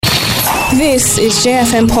This is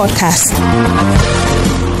JFM Podcast.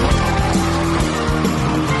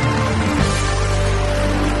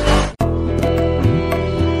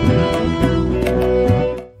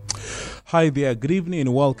 Hi there, good evening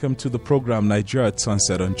and welcome to the program Nigeria at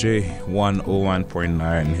Sunset on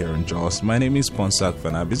J101.9 here in Jos. My name is Ponsak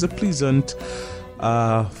Fanab. It's a pleasant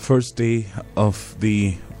first day of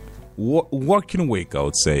the working week, I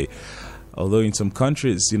would say. Although in some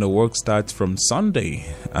countries, work starts from Sunday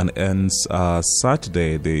and ends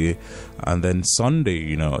Saturday, and then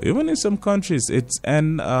Sunday, Even in some countries, it's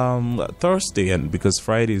end Thursday, and because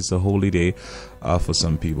Friday is a holy day for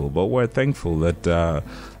some people. But we're thankful that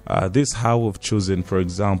this is how we've chosen, for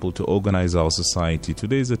example, to organize our society.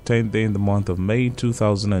 Today is the 10th day in the month of May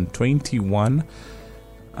 2021.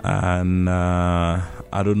 And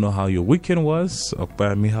I don't know how your weekend was.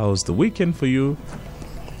 Okpayami, how was the weekend for you?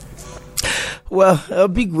 Well, a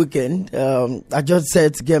big weekend. I just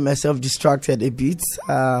said to get myself distracted a bit.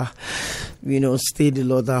 Stayed a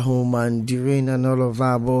lot at home and the rain and all of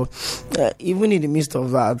that. But even in the midst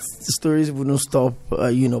of that, the stories wouldn't stop,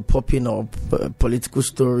 popping up, political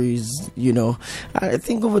stories, I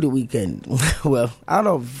think over the weekend, well, out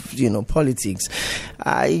of, politics,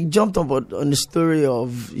 I jumped on the story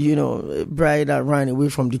of, a bride that ran away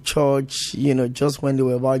from the church, just when they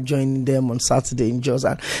were about joining them on Saturday in Jos.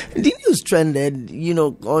 And the news trended,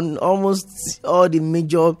 on almost all the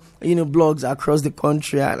major, blogs across the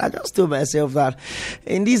country. And I just told myself that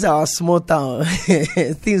in these our small town,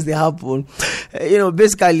 things they happen.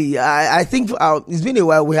 Basically, I think it's been a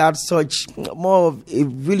while we had such more of a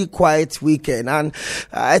really quiet weekend. And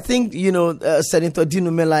I think, Senator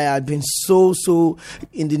Dino Melaya had been so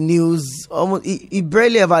in the news. Almost, he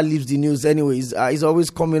barely ever leaves the news anyways. He's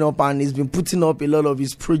always coming up and he's been putting up a lot of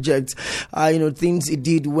his projects, things he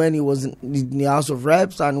did when he was in the House of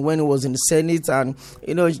Reps and when he was in the Senate. And,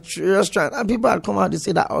 just trying. And people had come out to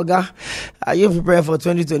say that, Oga, are you prepared for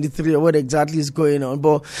 2023 or what exactly is going on?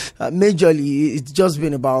 But majorly, it's just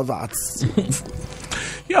been about that.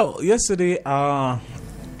 Yesterday,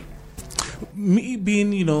 me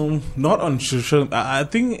being, not on social, I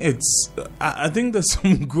think there's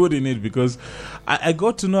some good in it because I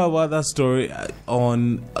got to know about that story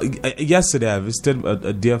on yesterday. I visited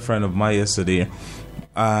a dear friend of mine yesterday.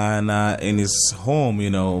 And in his home,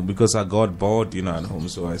 because I got bored, at home,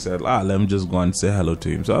 so I said, let me just go and say hello to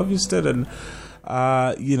him. So I visited and,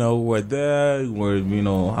 we're there, we're,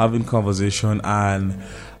 having conversation and,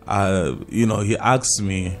 he asked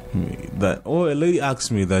me that, a lady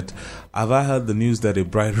asked me that, have I heard the news that a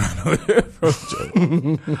bride ran away from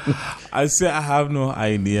church? I said, I have no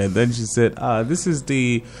idea. And then she said, this is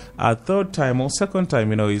the third time or second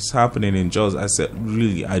time, it's happening in Jos. I said,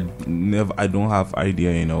 really, I don't have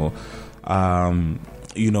idea,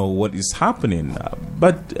 what is happening.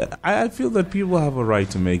 But I feel that people have a right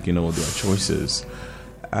to make, their choices.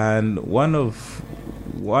 And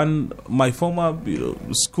my former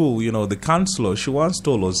school, the counselor, she once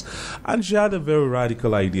told us, and she had a very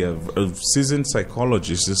radical idea, a seasoned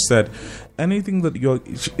psychologist. She said, anything that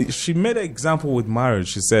she made an example with marriage.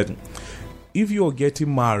 She said, if you're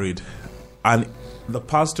getting married and the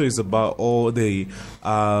pastor is about, or the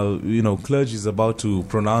clergy is about to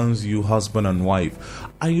pronounce you husband and wife,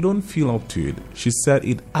 and you don't feel up to it, she said,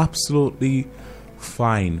 it's absolutely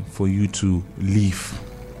fine for you to leave.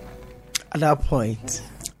 At that point.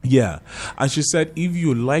 Yeah. And she said, if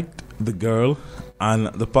you liked the girl and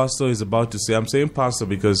the pastor is about to say, I'm saying pastor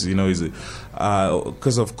because,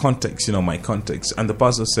 because of context, my context. And the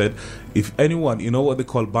pastor said, if anyone, what they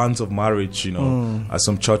call bands of marriage, as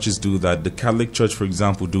some churches do that. The Catholic Church, for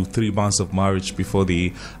example, do 3 bands of marriage before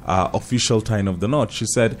the official tying of the knot. She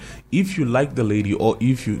said, if you like the lady or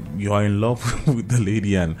if you are in love with the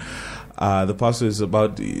lady and the pastor is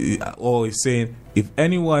about, or is saying, if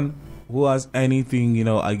anyone who has anything,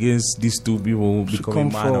 against these two people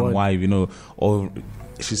becoming man and wife, or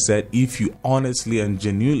she said, if you honestly and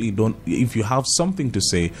genuinely if you have something to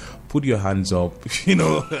say, put your hands up,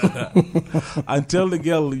 and tell the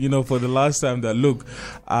girl, for the last time that, look,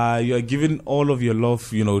 you are giving all of your love,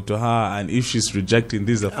 to her, and if she's rejecting,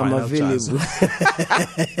 this is a final chance.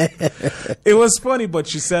 It was funny, but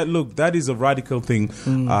she said, look, that is a radical thing,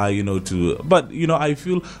 but, I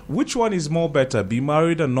feel, which one is more better, be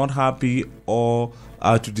married and not happy, or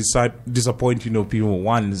to disappoint, people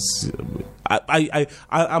once?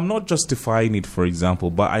 I'm not justifying it, for example,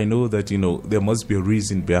 but I know that, there must be a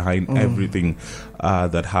reason behind everything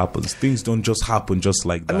that happens. Things don't just happen just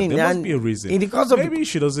like that. There must be a reason. Maybe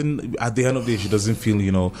she doesn't, at the end of the day, she doesn't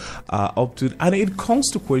feel, up to it. And it comes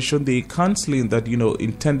to question the counseling that,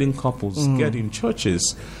 intending couples get in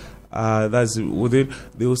churches. that's within.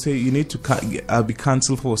 They will say you need to be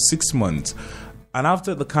cancelled for 6 months. And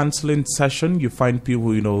after the counseling session, you find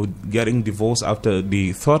people, getting divorced after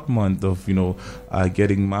the third month of,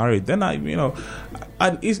 getting married. Then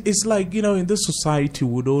and it's like, in this society,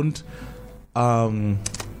 we don't,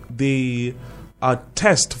 the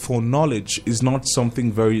test for knowledge is not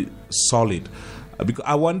something very solid. Because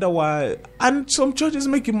I wonder why, and some churches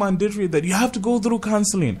make it mandatory that you have to go through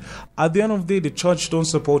counseling. At the end of the day, the church don't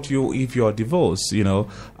support you if you are divorced.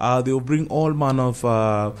 They'll bring all manner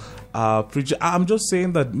of preaching. I'm just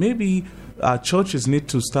saying that maybe churches need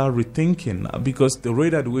to start rethinking, because the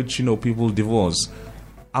rate at which people divorce.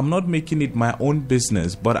 I'm not making it my own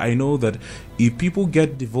business, but I know that if people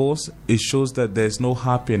get divorced, it shows that there's no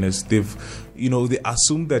happiness. They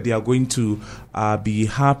assume that they are going to be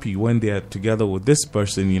happy when they are together with this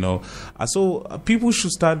person, So people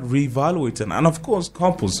should start reevaluating. And of course,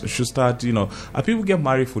 couples should start, people get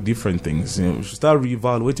married for different things. Should start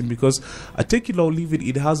reevaluating, because take it or leave it,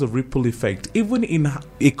 it has a ripple effect. Even in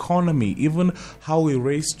economy, even how we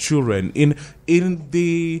raise children, in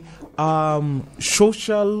the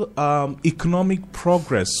social, economic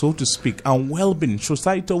progress, so to speak, and well-being,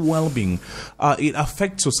 societal well-being. It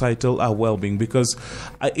affects societal well-being, because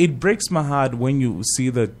it breaks my heart when you see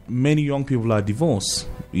that many young people are divorced.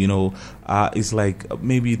 It's like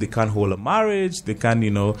maybe they can't hold a marriage, they can't,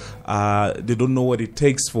 they don't know what it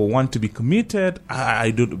takes for one to be committed.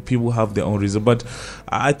 People have their own reason, but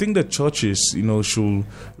I think the churches, should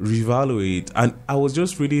reevaluate. And I was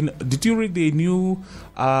just reading, did you read the new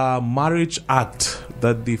Marriage Act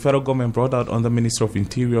that the federal government brought out on the Ministry of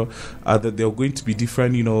Interior, that there are going to be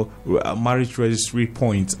different, marriage registry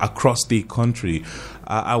points across the country?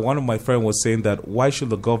 One of my friends was saying that, why should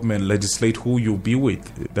the government legislate who you'll be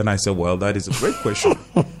with? Then I said, well, that is a great question.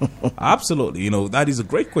 Absolutely, that is a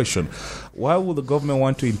great question. Why would the government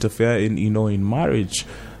want to interfere in marriage?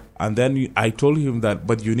 And then I told him that,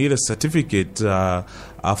 but you need a certificate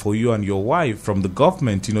for you and your wife from the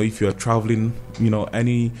government. If you are traveling,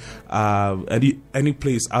 any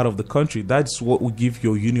place out of the country, that's what will give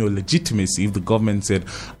your union legitimacy. If the government said,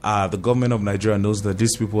 the government of Nigeria knows that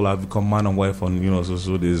these people have become man and wife, and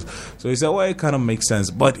so this. So he said, well, it kind of makes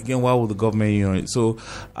sense. But again, why would the government? So,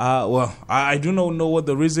 I do not know what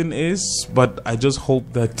the reason is, but I just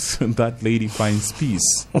hope that that lady finds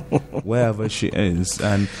peace wherever she is,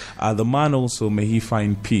 and the man also, may he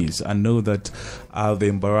find peace and know that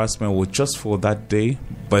the embarrassment was just for that day,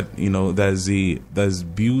 but there's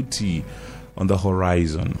beauty on the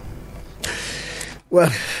horizon.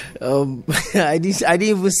 Well, I didn't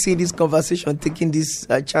even see this conversation taking this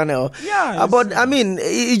channel. Yeah, but I mean,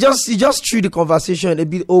 it just threw the conversation a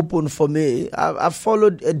bit open for me. I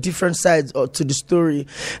followed different sides to the story.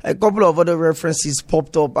 A couple of other references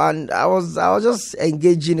popped up, and I was just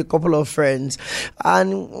engaging a couple of friends,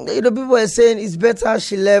 and people were saying it's better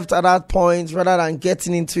she left at that point rather than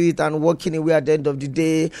getting into it and walking away at the end of the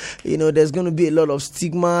day. There's going to be a lot of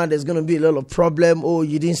stigma. There's going to be a lot of problem. Oh,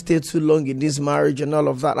 you didn't stay too long in this marriage and all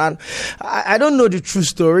of that. And I don't know the true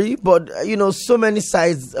story, but so many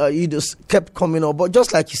sides just kept coming up. But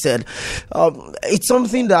just like you said, it's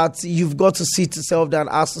something that you've got to sit yourself down,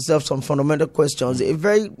 ask yourself some fundamental questions. A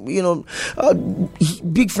very a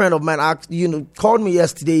big friend of mine called me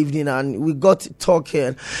yesterday evening, and we got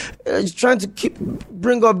talking, trying to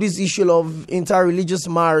bring up this issue of interreligious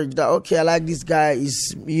marriage. That okay, I like this guy,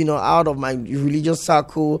 is out of my religious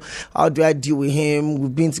circle. How do I deal with him?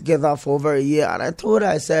 We've been together for over a year, and I told her,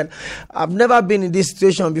 I said, I've never been in this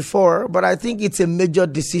situation before, but I think it's a major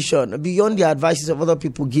decision. Beyond the advices of other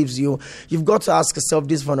people gives you, you've got to ask yourself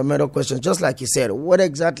these fundamental questions. Just like you said, what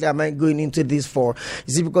exactly am I going into this for?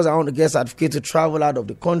 Is it because I want to get a certificate to travel out of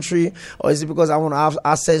the country? Or is it because I want to have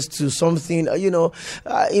access to something?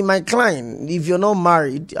 In my client, if you're not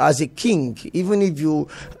married as a king, even if you,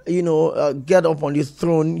 get up on the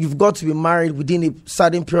throne, you've got to be married within a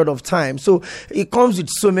certain period of time. So it comes with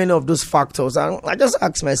so many of those factors. And I just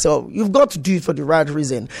ask myself, you've got to do it for the right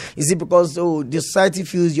reason. Is it because the society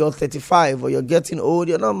feels you're 35 or you're getting old,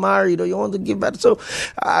 you're not married, or you want to give birth? So,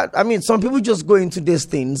 some people just go into these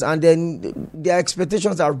things, and then their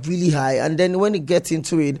expectations are really high, and then when they get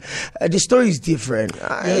into it, the story is different.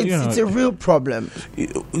 It's a real problem.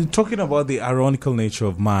 Talking about the ironical nature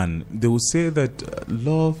of man, they will say that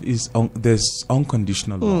love is there's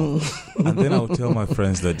unconditional love, and then I'll tell my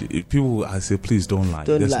friends that I say, please don't lie.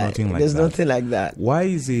 There's nothing like that. Why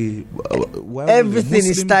is everything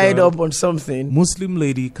is tied up on something? Muslim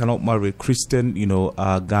lady cannot marry a Christian,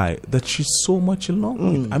 guy that she's so much in love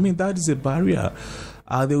with. I mean, that is a barrier.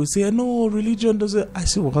 They will say, no, religion doesn't. I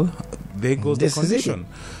say, well, there goes the condition.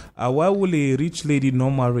 Why will a rich lady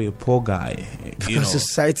not marry a poor guy? Because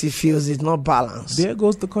society feels it's not balanced. There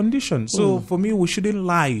goes the condition. So for me, we shouldn't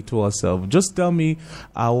lie to ourselves. Just tell me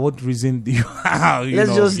what reason do you have.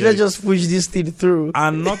 Let's just push this thing through.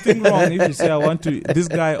 And nothing wrong if you say, I want to, this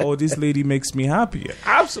guy or this lady makes me happy.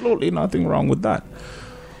 Absolutely nothing wrong with that.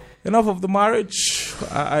 Enough of the marriage.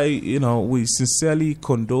 We sincerely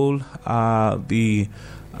condole the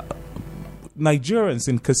Nigerians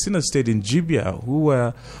in Katsina State in Jibia who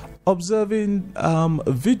were observing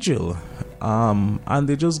vigil and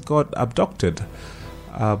they just got abducted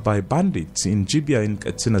by bandits in Jibia in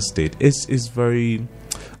Katsina State. It's very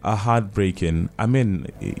heartbreaking. I mean,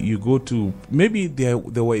 you go to, maybe they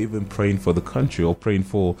were even praying for the country or praying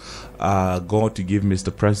for God to give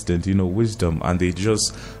Mr. President, wisdom, and they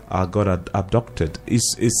just got abducted.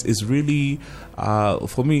 It's really,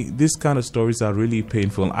 for me, these kind of stories are really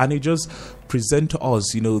painful, and it just present to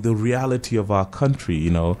us, the reality of our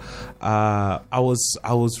country. I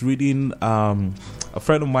was reading. A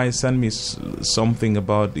friend of mine sent me something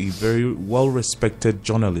about a very well-respected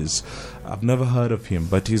journalist. I've never heard of him,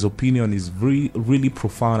 but his opinion is really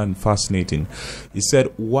profound and fascinating. He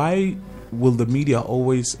said, why will the media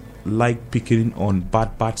always like picking on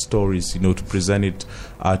bad stories, to present it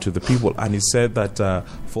to the people? And he said that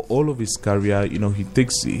for all of his career,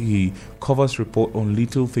 he covers report on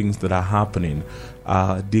little things that are happening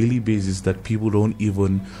daily basis that people don't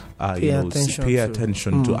even pay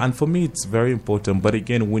attention to. And for me, it's very important. But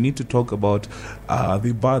again, we need to talk about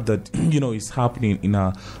the bad that is happening in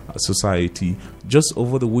our society. Just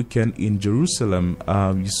over the weekend in Jerusalem,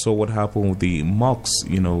 you saw what happened with the mosques.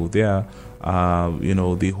 There,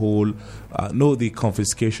 the whole the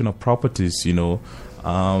confiscation of properties.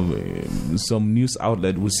 Some news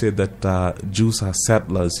outlet will say that Jews are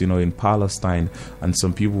settlers, in Palestine, and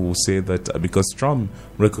some people will say that because Trump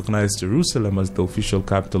recognized Jerusalem as the official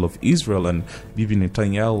capital of Israel, and Bibi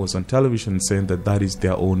Netanyahu was on television saying that is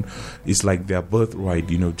their own, it's like their birthright.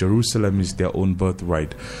 Jerusalem is their own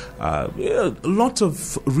birthright. A lot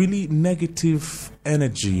of really negative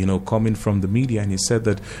energy, coming from the media, and he said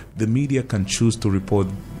that the media can choose to report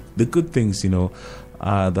the good things,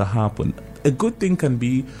 that happen. A good thing can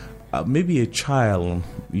be maybe a child,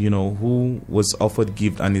 who was offered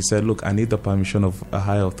gift, and he said, look, I need the permission of a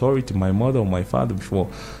higher authority, my mother or my father, before,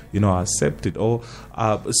 I accept it. Or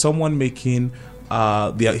someone making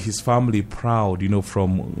his family proud,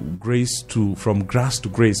 from grass to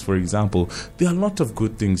grace, for example. There are a lot of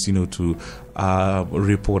good things, to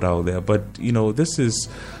report out there. But, this is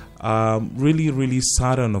really, really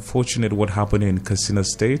sad and unfortunate what happened in Katsina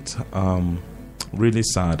State. Really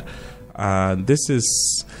sad. This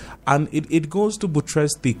is, and it goes to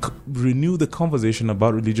buttress renew the conversation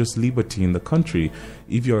about religious liberty in the country.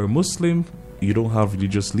 If you're a Muslim, you don't have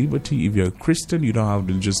religious liberty. If you're a Christian, you don't have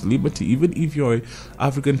religious liberty. Even if you're an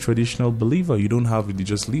African traditional believer, you don't have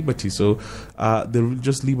religious liberty. So the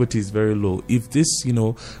religious liberty is very low. If this,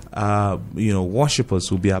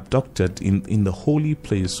 worshippers will be abducted in the holy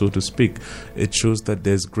place, so to speak, it shows that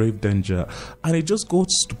there's grave danger. And it just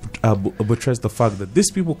goes to buttress the fact that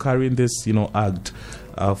these people carrying this, act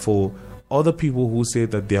for other people who say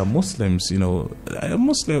that they are Muslims, a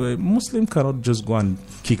Muslim cannot just go and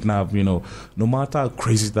kidnap, no matter how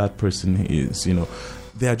crazy that person is,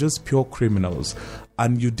 they are just pure criminals.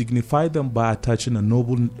 And you dignify them by attaching a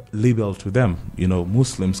noble label to them,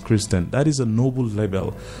 Muslims, Christian. That is a noble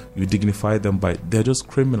label. You dignify them by, they're just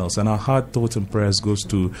criminals. And our heart, thoughts, and prayers goes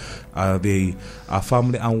to our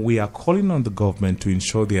family. And we are calling on the government to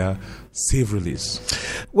ensure their safe release.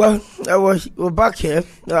 Well, we're back here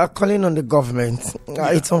calling on the government.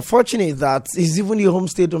 It's unfortunate that it's even the home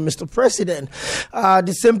state of Mr. President.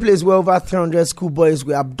 The same place where over 300 schoolboys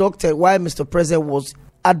were abducted while Mr. President was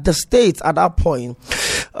at the state at that point.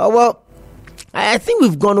 I think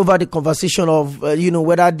we've gone over the conversation of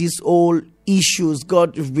whether these all issues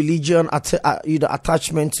got religion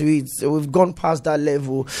attachment to it. So we've gone past that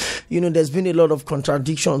level. There's been a lot of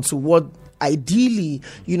contradiction to what ideally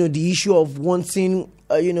the issue of wanting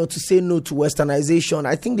to say no to westernization.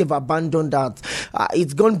 I think they've abandoned that.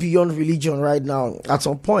 It's gone beyond religion right now. At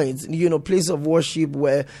some point, place of worship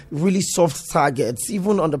were really soft targets.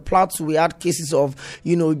 Even on the plateau, we had cases of,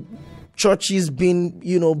 churches being,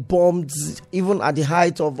 bombed, even at the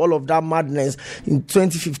height of all of that madness in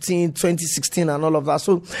 2015, 2016 and all of that.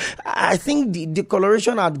 So I think the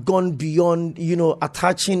declaration had gone beyond,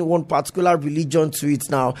 attaching one particular religion to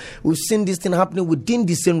it now. We've seen this thing happening within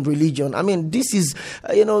the same religion. I mean, this is,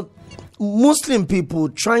 Muslim people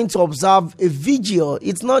trying to observe a vigil.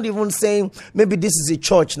 It's not even saying maybe this is a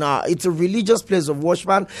church now. It's a religious place of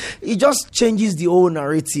worship. And it just changes the whole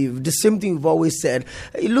narrative. The same thing we've always said.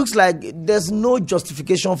 It looks like there's no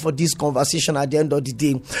justification for this conversation at the end of the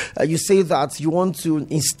day. You say that you want to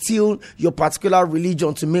instill your particular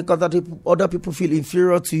religion to make other people feel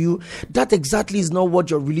inferior to you. That exactly is not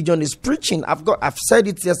what your religion is preaching. I've said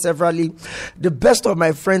it here severally. The best of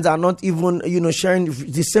my friends are not even, sharing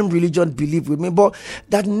the same religion belief with me, but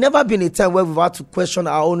there's never been a time where we've had to question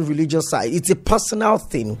our own religious side. It's a personal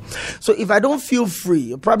thing. So if I don't feel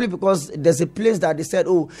free, probably because there's a place that they said,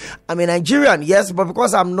 oh, I'm a Nigerian, yes, but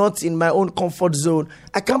because I'm not in my own comfort zone,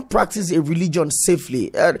 I can't practice a religion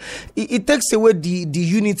safely. It takes away the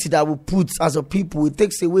unity that we put as a people. It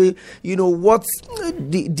takes away, what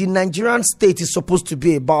the Nigerian state is supposed to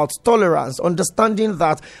be about: tolerance, understanding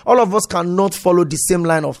that all of us cannot follow the same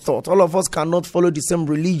line of thought. All of us cannot follow the same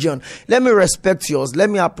religion. Let me respect yours. Let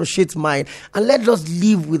me appreciate mine. And let us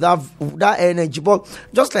live without that energy. But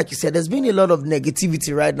just like you said, there's been a lot of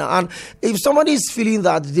negativity right now. And if somebody is feeling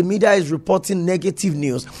that the media is reporting negative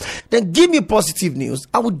news, then give me positive news.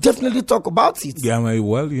 I would definitely talk about it. Yeah,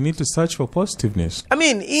 well, you need to search for positive news. I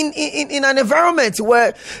mean, in an environment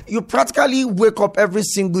where you practically wake up every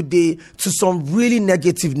single day to some really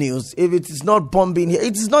negative news, if it is not bombing here,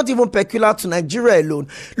 it is not even peculiar to Nigeria alone.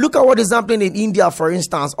 Look at what is happening in India, for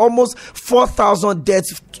instance. Almost 4,000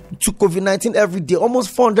 deaths to COVID-19 every day.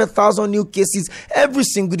 Almost 400,000 new cases every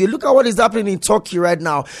single day. Look at what is happening in Turkey right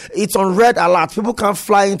now. It's on red alert. People can't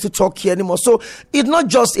fly into Turkey anymore. So it's not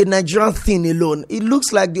just a Nigerian thing alone. It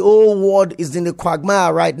looks like the whole world is in the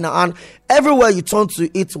quagmire right now. And everywhere you turn to,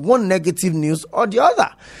 it's one negative news or the other.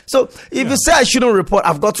 So if you say I shouldn't report,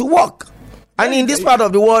 I've got to work. And in this part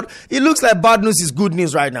of the world, it looks like bad news is good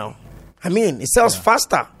news right now. I mean, it sells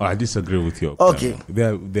faster. Oh, I disagree with you. Okay. They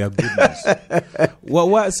are good news. Well,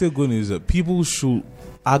 why I say good news is that people should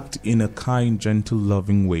act in a kind, gentle,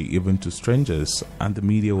 loving way, even to strangers, and the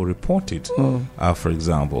media will report it. For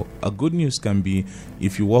example, a good news can be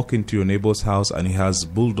if you walk into your neighbor's house and he has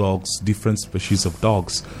bulldogs, different species of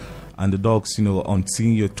dogs, and the dogs, on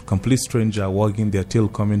seeing you, complete stranger wagging their tail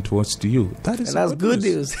coming towards to you. That's good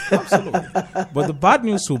news. Absolutely. But the bad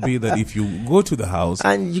news will be that if you go to the house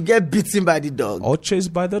and you get beaten by the dog or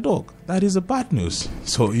chased by the dog, that is a bad news.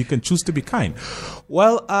 So you can choose to be kind.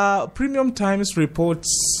 Well, Premium Times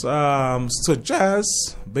reports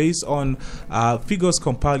suggest, based on figures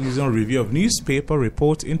compiled using a review of newspaper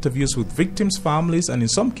reports, interviews with victims' families, and in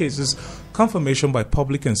some cases, confirmation by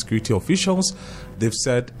public and security officials, they've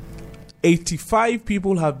said 85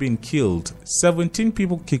 people have been killed, 17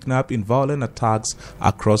 people kidnapped in violent attacks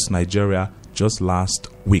across Nigeria just last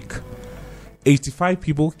week. 85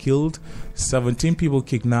 people killed, 17 people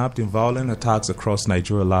kidnapped in violent attacks across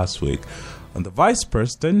Nigeria last week. And the vice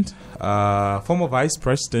president, former vice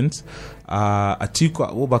president, Atiku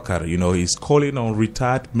Abubakar, is calling on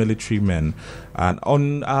retired military men. And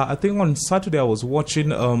on, I think on Saturday, I was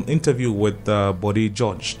watching interview with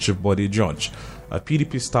Chief Body George, a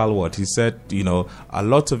PDP stalwart. He said, a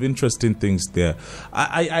lot of interesting things there.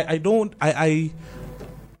 I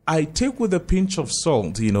take with a pinch of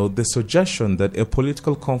salt, the suggestion that a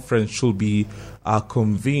political conference should be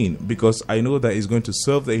convened, because I know that it's going to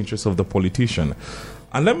serve the interests of the politician.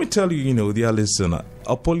 And let me tell you, dear listener,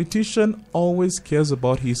 a politician always cares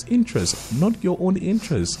about his interests, not your own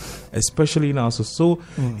interests, especially in our society. So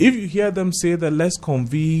if you hear them say that let's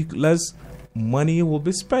convene, money will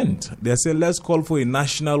be spent. They say, let's call for a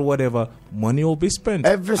national whatever, money will be spent.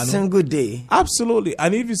 Every single day. Absolutely.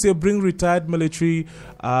 And if you say bring retired military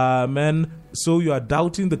men, so you are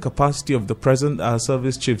doubting the capacity of the present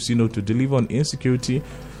service chiefs, to deliver on insecurity.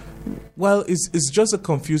 Well, it's just a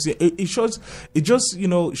confusing. It shows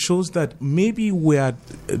that maybe we are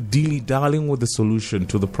dilly-dallying with the solution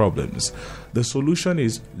to the problems. The solution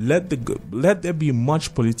is let there be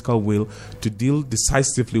much political will to deal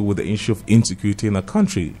decisively with the issue of insecurity in the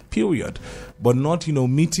country. Period. But not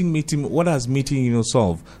meeting. What has meeting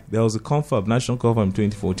solved? There was a national conference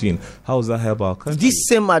in 2014. How does that help our country? This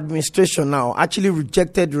same administration now actually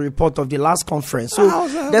rejected the report of the last conference. So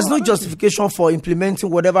there's no justification for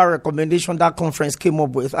implementing whatever recommendation that conference came up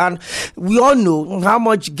with. And we all know how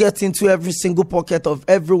much gets into every single pocket of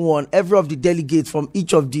everyone, every of the delegates from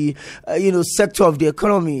each of the sector of the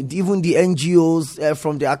economy, even the NGOs,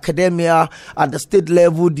 from the academia at the state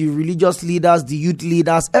level, the religious leaders, the youth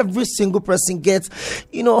leaders, every single person person gets,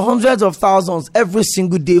 hundreds of thousands every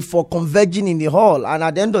single day for converging in the hall. And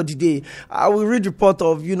at the end of the day, I will read report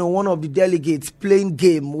of, one of the delegates playing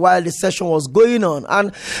game while the session was going on.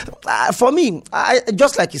 And for me,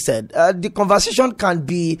 just like you said, the conversation can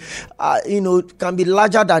be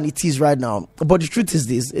larger than it is right now. But the truth is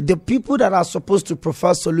this: the people that are supposed to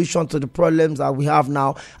prefer solution to the problems that we have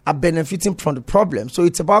now are benefiting from the problem. So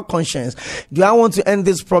it's about conscience. Do I want to end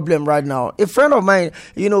this problem right now? A friend of mine,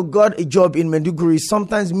 got a job in Maiduguri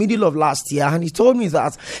sometimes middle of last year, and he told me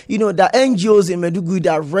that, the NGOs in Maiduguri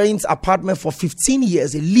that rent apartment for 15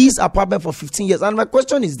 years, a lease apartment for 15 years. And my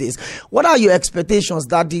question is this: what are your expectations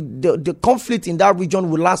that the conflict in that region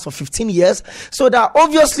will last for 15 years? So that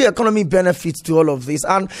obviously economic benefits to all of this.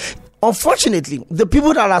 And unfortunately, the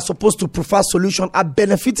people that are supposed to prefer solution are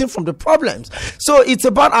benefiting from the problems. So it's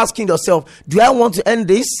about asking yourself, do I want to end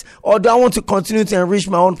this, or do I want to continue to enrich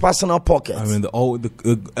my own personal pockets? I mean,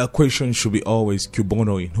 the question should be always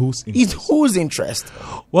Cubono, in whose interest? It's whose interest?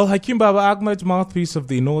 Well, Hakeem Baba Ahmed, mouthpiece of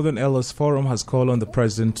the Northern Elders Forum, has called on the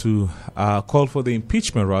president to call for the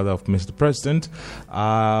impeachment, of Mr. President.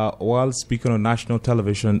 While speaking on national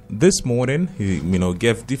television this morning, he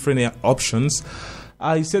gave different options.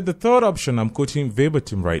 He said the third option, I'm quoting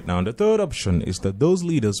verbatim right now, the third option is that those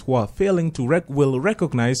leaders who are failing to will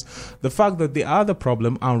recognize the fact that they are the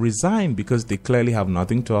problem and resign because they clearly have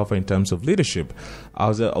nothing to offer in terms of leadership.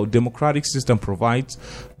 As our democratic system provides,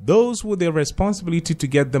 those with the responsibility to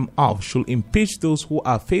get them off should impeach those who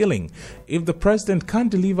are failing. If the president can't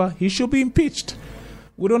deliver, he should be impeached.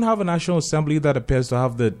 We don't have a National Assembly that appears to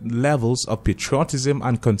have the levels of patriotism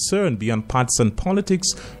and concern beyond partisan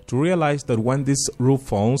politics to realize that when this roof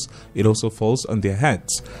falls, it also falls on their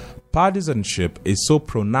heads. Partisanship is so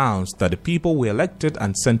pronounced that the people we elected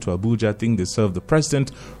and sent to Abuja think they serve the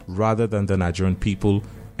president rather than the Nigerian people,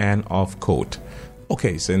 end of quote.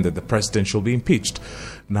 Okay, saying that the president should be impeached.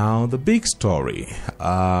 Now, the big story.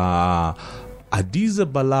 Adiza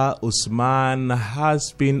Bala Usman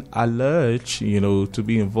has been alleged, to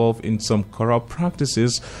be involved in some corrupt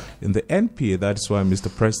practices in the NPA. That's why Mr.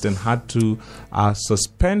 President had to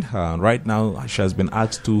suspend her. Right now, she has been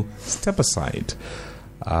asked to step aside.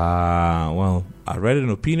 Well, I read an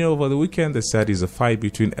opinion over the weekend that said it's a fight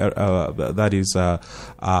between her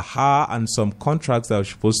and some contracts that were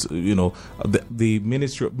supposed to, the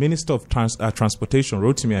Minister of Transportation,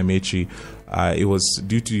 Rotimi Amechi, it was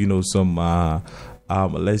due to, some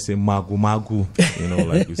let's say magu,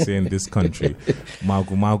 like we say in this country,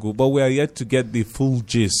 magu. But we are yet to get the full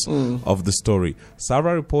gist of the story.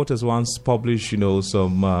 Sarah Reporters once published,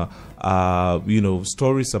 some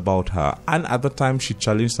stories about her, and at the time she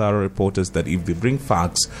challenged Sarah Reporters that if they bring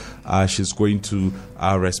facts, she's going to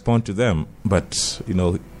respond to them. But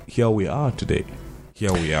here we are today.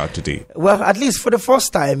 Well, at least for the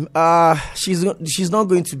first time, she's not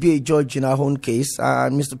going to be a judge in her own case.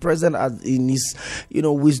 Mr. President, in his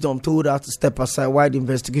wisdom, told her to step aside while the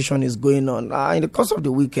investigation is going on. In the course of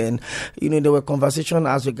the weekend, there were conversations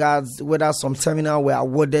as regards whether some terminal were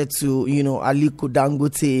awarded to Aliko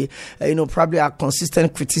Dangote. Probably a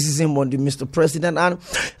consistent criticism on the Mr. President, and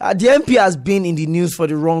the MP has been in the news for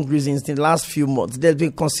the wrong reasons in the last few months. There's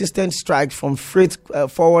been consistent strikes from freight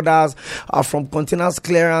forwarders, from containers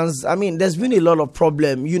clearance. I mean, there's been a lot of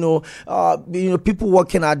problem. People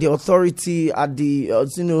working at the authority, at the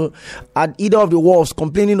at either of the wharves,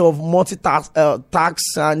 complaining of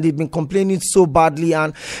multi-tax, and they've been complaining so badly.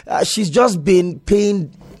 And she's just been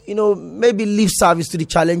paying maybe lip service to the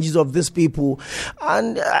challenges of these people.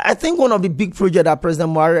 And I think one of the big projects that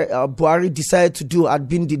President Buhari decided to do had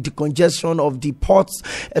been the decongestion of the ports,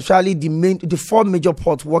 especially the four major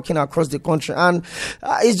ports working across the country. And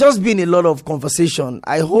it's just been a lot of conversation.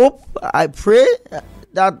 I pray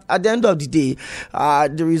that at the end of the day,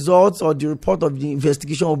 the results or the report of the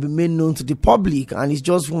investigation will be made known to the public, and it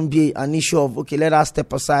just won't be an issue of, okay, let us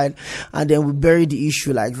step aside and then we bury the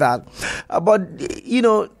issue like that. But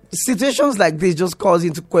situations like this just calls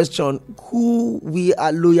into question who we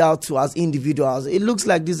are loyal to as individuals. It looks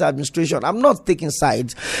like this administration, I'm not taking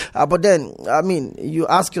sides, but then, you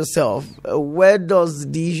ask yourself, where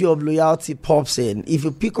does the issue of loyalty pops in? If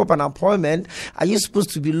you pick up an appointment, are you supposed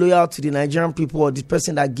to be loyal to the Nigerian people or the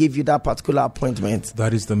person that gave you that particular appointment?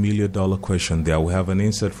 That is the $1 million question there. We have an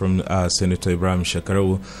insert from Senator Ibrahim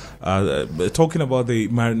Shekaru talking about the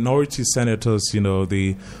minority senators,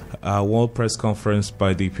 the World Press Conference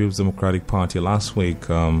by the People's Democratic Party last week.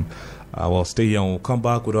 Well, stay here and we'll come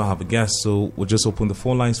back. We don't have a guest, so we'll just open the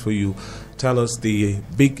phone lines for you. Tell us the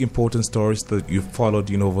big important stories that you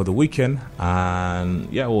followed over the weekend,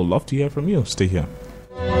 and we'll love to hear from you. Stay here.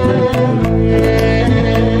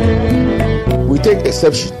 We take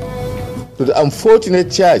exception to the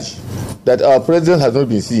unfortunate charge that our president has not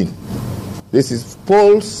been seen. This is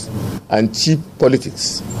false and cheap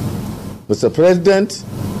politics. Mr. President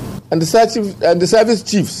and the service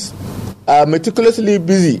chiefs are meticulously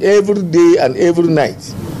busy every day and every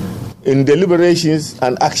night in deliberations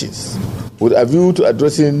and actions with a view to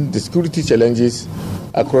addressing the security challenges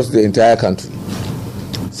across the entire country.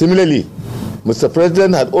 Similarly, Mr.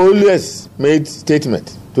 President had always made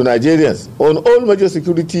statements to Nigerians on all major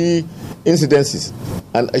security incidences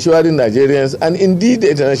and assuring Nigerians and indeed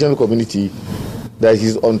the international community that he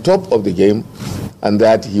is on top of the game and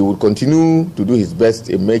that he will continue to do his best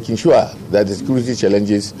in making sure that the security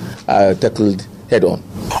challenges are tackled head on.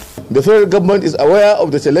 The federal government is aware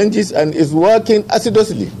of the challenges and is working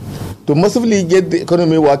assiduously to massively get the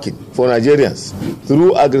economy working for Nigerians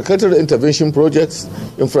through agricultural intervention projects,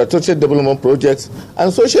 infrastructure development projects,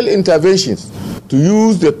 and social interventions to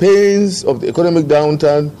use the pains of the economic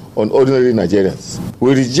downturn on ordinary Nigerians.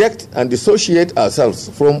 We reject and dissociate ourselves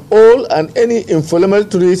from all and any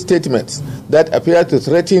inflammatory statements that appear to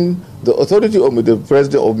threaten the authority of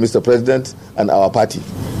Mr. President and our party.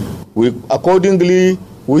 We accordingly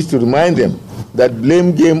wish to remind them that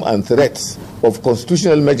blame game and threats of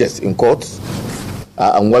constitutional measures in courts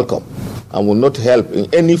are unwelcome and will not help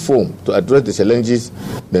in any form to address the challenges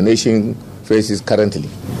the nation faces currently.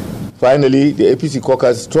 Finally, the APC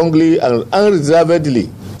caucus strongly and unreservedly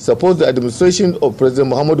supports the administration of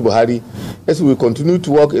President Muhammadu Buhari as we continue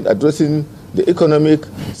to work in addressing the economic,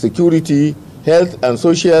 security, health and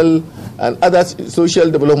social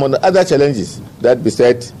development and other challenges that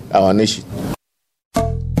beset our nation.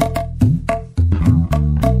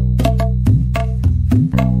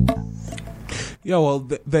 Yeah, well,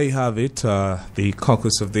 there you have it, the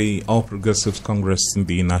caucus of the All Progressives Congress in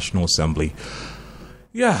the National Assembly.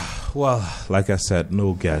 Yeah, well, like I said,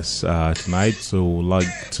 no guests tonight, so we'd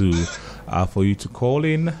like to for you to call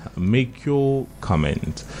in, make your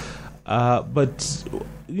comment. But,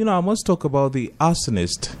 I must talk about the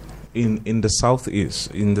arsonist in the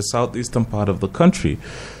southeast, in the southeastern part of the country.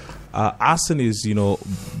 Arson is,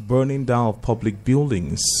 burning down of public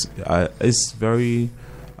buildings. It's very...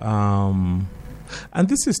 and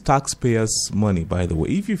this is taxpayers' money, by the way.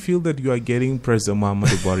 If you feel that you are getting President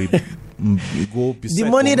Muhammadu Buhari, go beside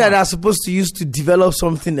the money that are supposed to use to develop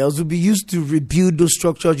something else will be used to rebuild those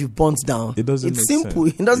structures you've burnt down. It doesn't. It's simple.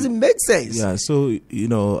 It doesn't make sense. Yeah. So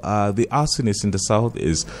the arsonist in the south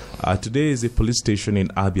is today is a police station in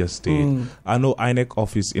Abia State. I know INEC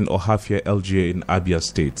office in Ohafia, LGA in Abia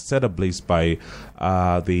State, set ablaze by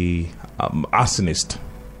the arsonist.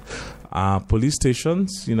 Police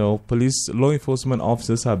stations, police law enforcement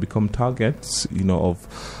officers have become targets, of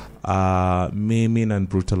maiming and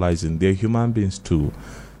brutalizing. They're human beings too.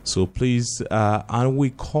 So please, and we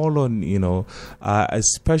call on,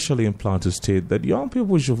 especially in Plateau State, that young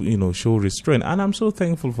people should, show restraint. And I'm so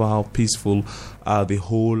thankful for how peaceful the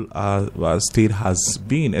whole state has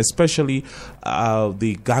been, especially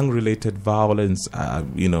the gang-related violence.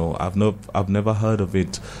 I've never heard of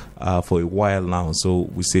it for a while now. So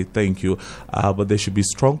we say thank you. But there should be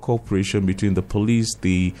strong cooperation between the police,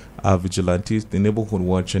 the vigilantes, the neighborhood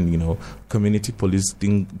watch, and community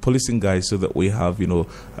policing guys, so that we have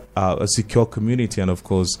a secure community. And of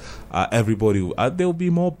course, everybody there will be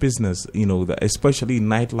more business. Especially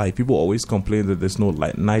nightlife. People always complain that there's no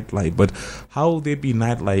nightlife, but how will there be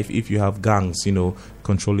nightlife if you have gangs,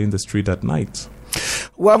 controlling the street at night?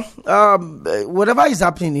 Well, whatever is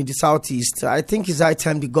happening in the southeast, I think it's high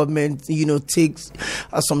time the government, takes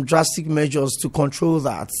some drastic measures to control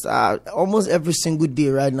that. Almost every single day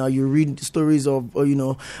right now, you read stories of,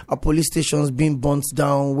 police stations being burnt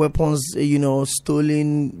down, weapons,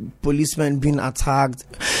 stolen, policemen being attacked.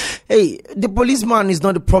 Hey, the policeman is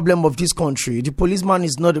not the problem of this country. The policeman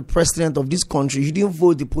is not the president of this country. You didn't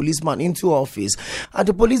vote the policeman into office. And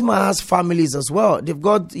the policeman has families as well. They've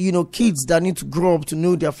got, kids that need to grow up to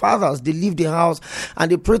know their fathers. They leave the house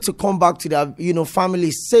and they pray to come back to their,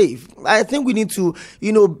 family safe. I think we need to,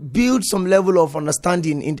 build some level of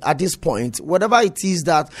understanding at this point. Whatever it is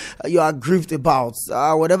that you are grieved about,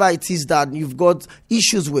 whatever it is that you've got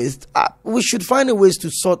issues with, we should find a ways to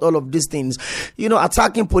sort all of these things.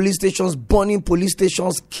 Attacking police stations, burning police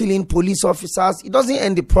stations, killing police officers, it doesn't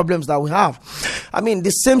end the problems that we have. I mean,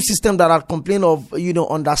 the same system that had complained of,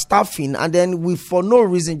 understaffing, and then we, for no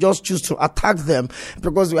reason, just choose to attack them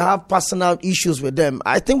because we have personal issues with them.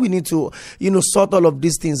 I think we need to, sort all of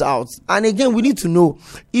these things out. And again, we need to know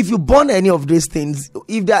if you burn any of these things,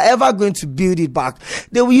 if they're ever going to build it back,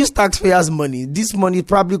 they will use taxpayers' money. This money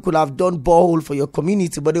probably could have done borehole for your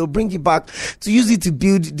community, but they will bring it back to use it to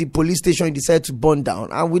build the police station you decide to burn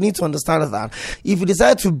down. And we need to understand that if you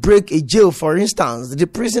decide to break a jail, for instance, the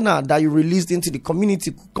prisoner that you released into the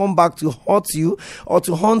community could come back to hurt you or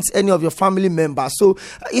to haunt any of your family members. So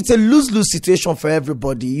it's a lose-lose situation for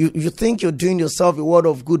everybody. You think you're doing yourself a world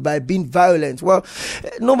of good by being violent. Well,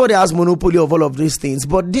 nobody has monopoly of all of these things,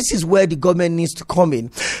 but this is where the government needs to come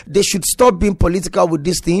in. They should stop being political with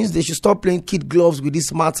these things. They should stop playing kid gloves with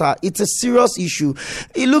this matter. It's a serious issue.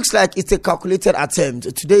 It looks like it's a calculated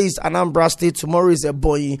attempt. Today is Anambra State, tomorrow is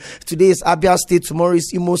Ebonyi, today is Abia State, tomorrow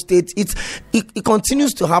is Imo State. It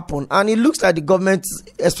continues to happen, and it looks like the government,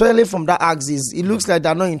 especially from that axis, it looks like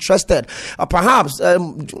they're not interested. Perhaps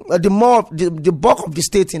the bulk of the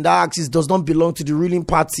state in that axis does not belong to the ruling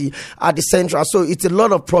party at the central, so it's a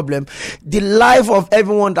lot of problem. The life of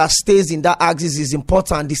everyone that stays in that axis is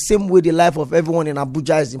important, the same way the life of everyone in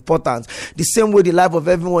Abuja is important, the same way the life of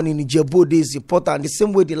everyone in Ijebu is important, the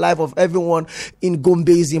same way the life of everyone in Gombe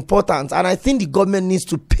is important. And I think the government needs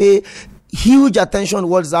to pay huge attention to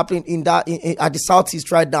what is happening at the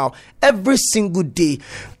southeast right now, every single day.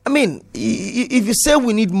 I mean, if you say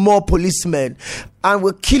we need more policemen and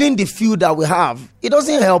we're killing the few that we have, it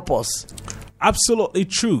doesn't help us. Absolutely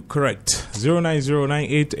true, correct.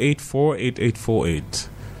 09098848848.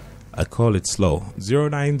 I call it slow.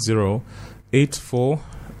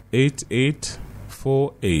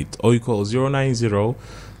 090848848, or you call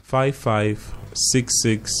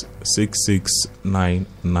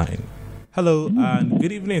 09055666699. Hello and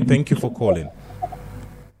good evening. Thank you for calling.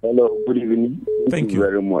 Hello, good evening. Thank you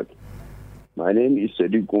very much. My name is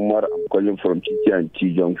Sadiq Umar. I'm calling from Chichi and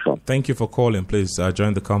T Junction. Thank you for calling. Please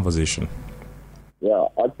join the conversation. Yeah,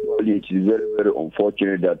 actually, it is very, very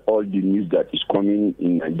unfortunate that all the news that is coming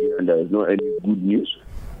in Nigeria, there is no any good news.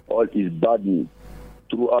 All is bad news.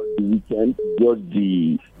 Throughout the weekend, just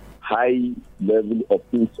the high level of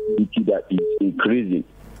insecurity that is increasing.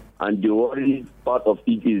 And the worrying part of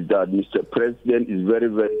it is that Mr. President is very,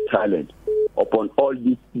 very silent upon all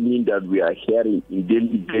this thing that we are hearing in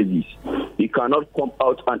daily basis. He cannot come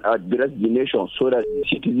out and address the nation so that the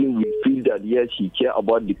citizens will feel that, yes, he cares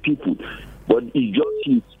about the people. But it's just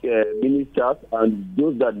his ministers and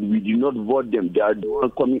those that we do not vote them, they are the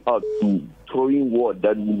ones coming out to throwing word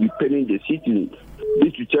that will be paying the citizens.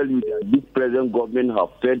 This to tell you that this present government have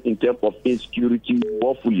failed in terms of insecurity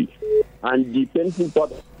woefully. And the painful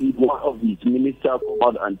part is one of his ministers come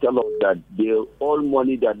out and tell us that all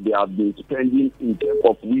money that they have been spending in terms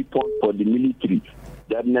of weapons for the military,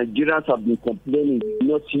 that Nigerians have been complaining, we do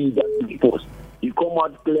not see that report. He come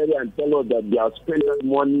out clearly and tell us that they have spent that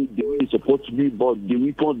money the way it's supposed to be, but the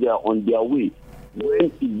weapons, they are on their way. When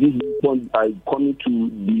is this weapons are coming to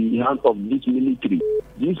the hands of this military?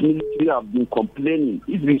 This military have been complaining.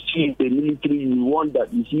 If you see a military, you want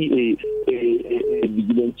that you see a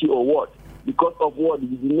vigilante or what? Because of what?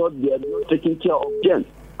 They are not taking care of them.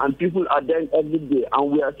 And people are dying every day.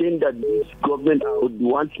 And we are saying that this government would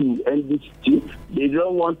want to end this thing. They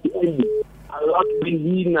don't want to end it. And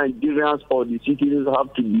we Nigerians or the citizens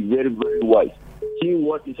have to be very, very wise. Seeing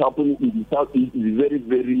what is happening in the southeast is very,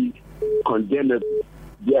 very condemnable.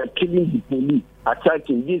 They are killing the police,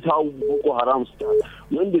 attacking. This is how Boko Haram starts.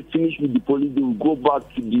 When they finish with the police, they will go back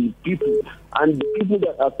to the people. And the people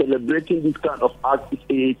that are celebrating this kind of act is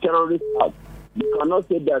a terrorist act. You cannot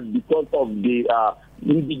say that because of the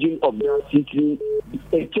indigenous of their city.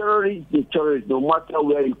 A terrorist is a terrorist, no matter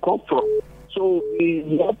where you come from. So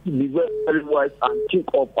we have to be very, very wise and think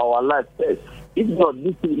of our life first. If not,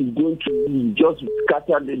 this thing is going to be just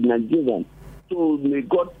scatter the Nigerians. So may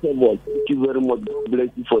God save us. Thank you very much. God bless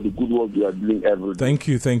you for the good work you are doing every day. Thank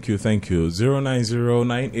you.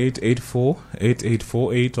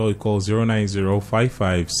 09098848848 or you call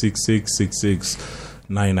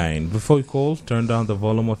 09055666699. Before you call, turn down the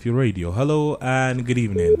volume of your radio. Hello and good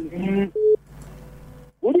evening.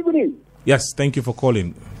 Good evening. Yes, thank you for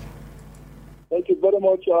calling. Thank you very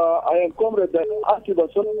much. I am Comrade Akiba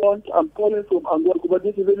Solomon. I'm calling from Angola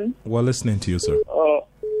this evening. We're listening to you, sir.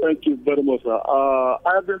 Thank you very much, sir. I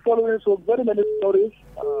have been following so very many stories.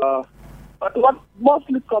 But what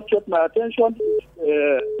mostly captured my attention is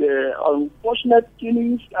the unfortunate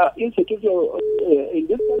killings, insecurity in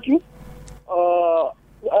this country.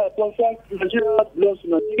 Concern Nigeria belongs to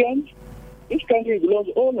Nigerians. This country belongs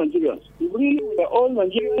to all Nigerians. We really are all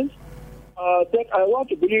Nigerians. that I want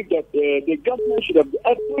to believe that the government should have been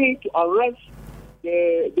able to arrest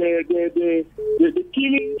the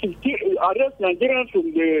killings, arrest Nigerians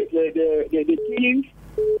from the killings.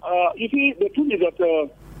 You see, the truth is that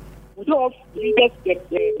we don't have leaders that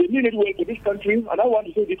they mean it well to this country, and I want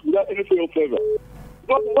to say this without any fear of favor.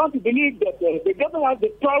 Because I want to believe that the government has the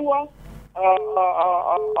power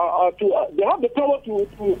they have the power to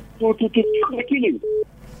stop the killing.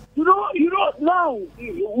 You know, now,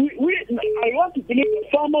 I want to believe that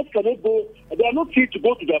farmers cannot go, they are not free to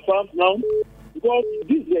go to their farms now, because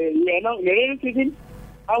we are now in the rainy season,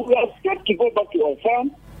 and we are scared to go back to our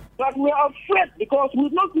farm, but we are afraid because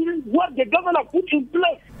we've not seen what the governor put in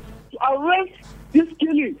place to arrest this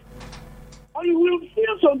killing. And you will see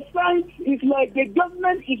some signs, it's like the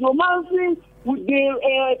government is romancing with the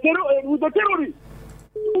terrorists.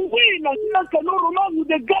 We Nigerians cannot romance with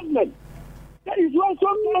the government. That is why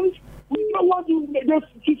sometimes we don't want to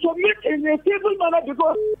submit in a civil manner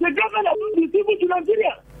because the government has not been civil to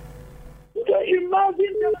Nigeria. You can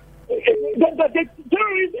imagine that the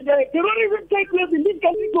terrorism takes place in this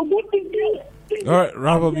country for good things. All right,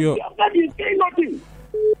 wrap up your... That is saying nothing.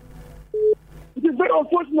 It is very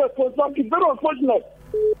unfortunate for some. It's very unfortunate.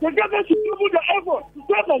 The government should double the effort to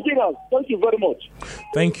save Nigerians. Thank you very much.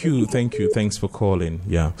 Thank you. Thanks for calling.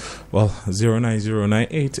 Yeah. Well,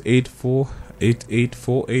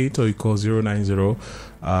 09098848848 or you call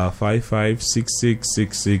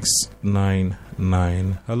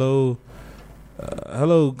 090-5566-6699. Hello.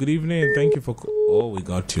 Hello, good evening. Thank you for... Oh, we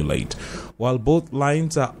got too late. Well, both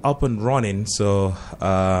lines are up and running, so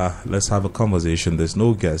let's have a conversation. There's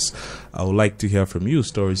no guess. I would like to hear from you,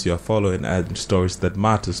 stories you are following and stories that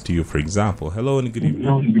matters to you, for example. Hello and good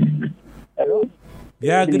evening. Hello?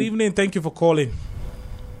 Yeah, good evening. Thank you for calling.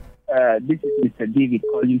 This is Mr. David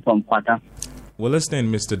calling from Kwata. Well,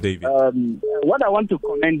 listening, Mr. David. What I want to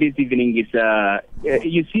comment this evening is,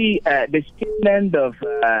 you see, the statement of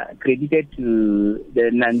credited to the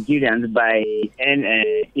Nigerians by an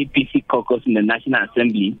APC caucus in the National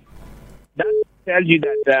Assembly. That tells you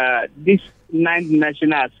that this 9th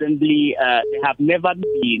National Assembly, they have never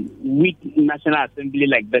been weak National Assembly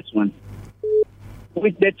like this one.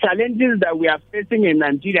 With the challenges that we are facing in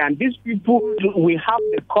Nigeria, and these people will have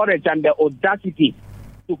the courage and the audacity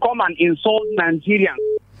to come and insult Nigerians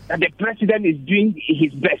that the president is doing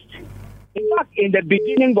his best. In fact, in the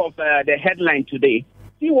beginning of the headline today,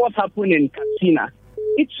 see what's happened in Katsina.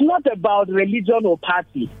 It's not about religion or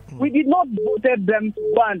party. We did not vote them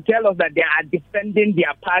to go and tell us that they are defending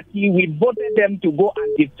their party. We voted them to go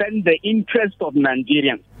and defend the interest of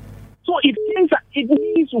Nigerians. So it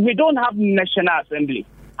means we don't have National Assembly.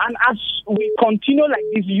 And as we continue like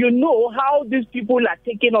this, you know how these people are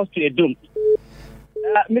taking us to a doom.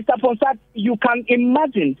 Mr. Ponsat, you can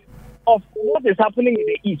imagine of what is happening in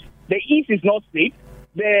the East. The East is not safe.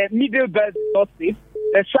 The Middle Belt is not safe.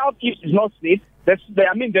 The Southeast is not safe. The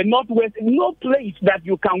Northwest, no place that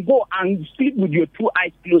you can go and sleep with your two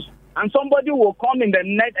eyes closed. And somebody will come in the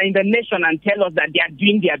nation and tell us that they are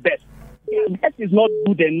doing their best. Their best is not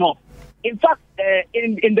good enough. In fact,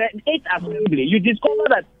 in the 8th Assembly, you discover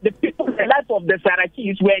that the people, the life of the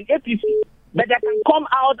Sarakis were in APC. But they can come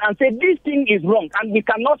out and say this thing is wrong and we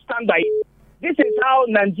cannot stand by it. This is how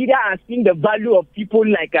Nigeria has seen the value of people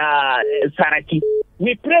like Saraki.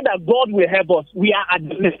 We pray that God will help us. We are at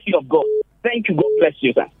the mercy of God. Thank you. God bless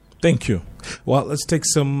you, sir. Thank you. Well, let's take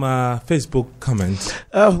some Facebook comments.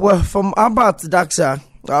 From Abat Daxa,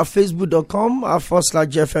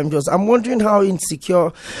 Facebook.com/JFM Just. I'm wondering how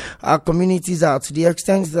insecure our communities are to the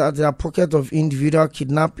extent that there are pockets of individual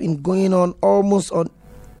kidnapping going on almost on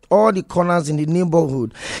all the corners in the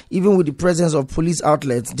neighborhood. Even with the presence of police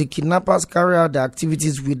outlets, the kidnappers carry out their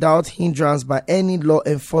activities without hindrance by any law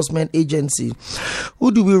enforcement agency.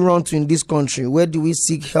 Who do we run to in this country? Where do we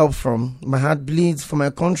seek help from? My heart bleeds for my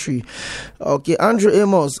country. Okay, Andrew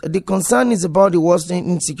Amos, the concern is about the worsening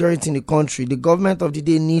insecurity in the country. The government of the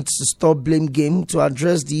day needs to stop blame game to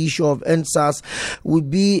address the issue of NSAS would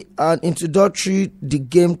be an introductory the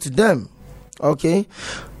game to them. Okay,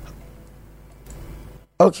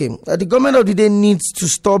 the government of the day needs to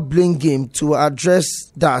stop blame game to address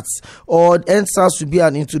that, or NSAS will be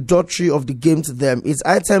an introductory of the game to them. It's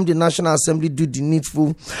high time the National Assembly do the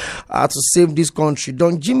needful to save this country.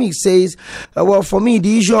 Don Jimmy says, well, for me,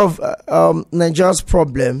 the issue of Nigeria's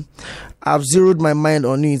problem, I've zeroed my mind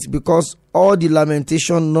on it because all the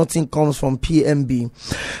lamentation, nothing comes from PMB.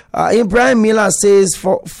 Ibrahim Miller says,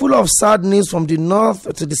 full of sad news from the north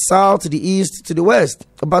to the south to the east to the west.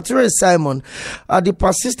 Bature Simon, the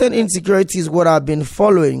persistent insecurity is what I've been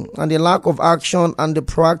following, and the lack of action and the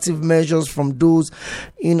proactive measures from those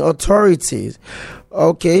in authorities.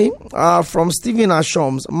 Okay, from Stephen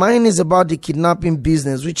Ashoms, mine is about the kidnapping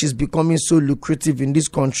business, which is becoming so lucrative in this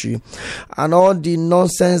country, and all the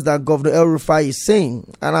nonsense that Governor El Rufai is saying,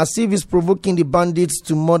 and as if it's provoking the bandits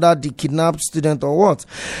to murder the kidnapped student or what,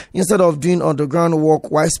 instead of doing underground work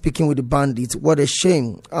while speaking with the bandits. What a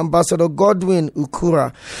shame. Ambassador Godwin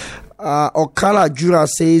Ukura Okala Jura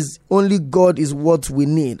says only God is what we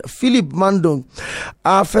need. Philip Mandong,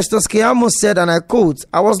 Festus Keyamo said, and I quote,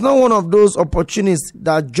 I was not one of those opportunists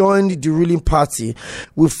that joined the ruling party.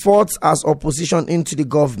 We fought as opposition into the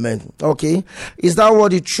government. Okay, is that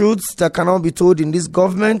what the truths that cannot be told in this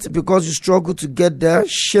government because you struggle to get there?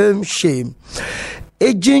 Shame, shame.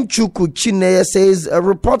 Ejin Chuku Chineye says,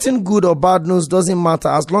 reporting good or bad news doesn't matter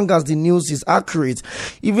as long as the news is accurate.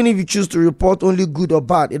 Even if you choose to report only good or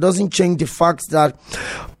bad, it doesn't change the fact that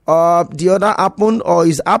the other happened or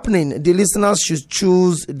is happening. The listeners should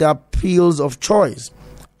choose their pills of choice.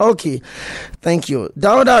 Okay, thank you.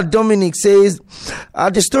 Dauda Dominic says,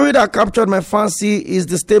 the story that captured my fancy is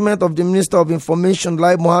the statement of the Minister of Information,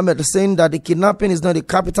 Lai Mohammed, saying that the kidnapping is not a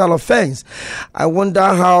capital offense. I wonder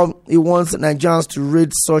how he wants Nigerians to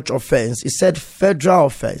rate such offense. He said federal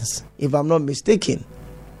offense, if I'm not mistaken.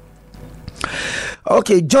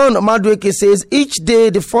 Okay, John Madweke says, each day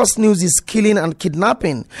the first news is killing and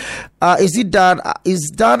kidnapping. Is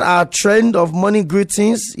that our trend of morning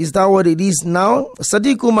greetings? Is that what it is now?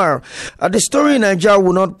 Sadiq Umar, the story in Nigeria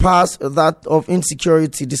will not pass that of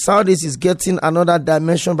insecurity. The Saudis is getting another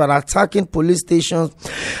dimension by attacking police stations,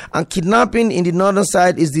 and kidnapping in the northern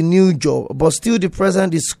side is the new job, but still the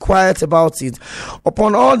president is quiet about it.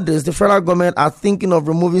 Upon all this, the federal government are thinking of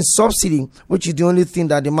removing subsidy, which is the only thing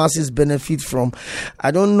that the masses benefit from.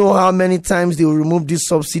 I don't know how many times they will remove this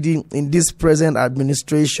subsidy in this present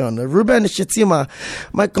administration. Ruben Shetima,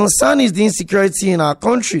 my concern is the insecurity in our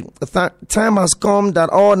country. The time has come that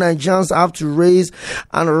all Nigerians have to raise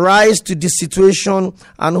and rise to this situation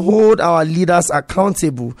and hold our leaders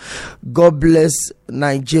accountable. God bless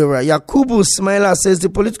Nigeria. Yakubu Smaila says the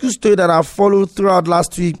political story that I followed throughout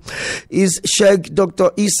last week is Sheikh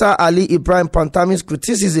Dr. Isa Ali Ibrahim Pantami's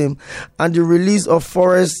criticism and the release of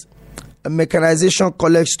Forest Mechanization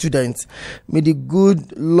College students. May the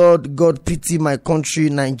good Lord God pity my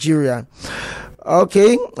country, Nigeria.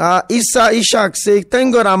 Okay, Isa Ishak say,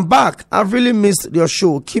 thank God I'm back. I've really missed your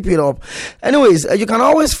show. Keep it up. Anyways, you can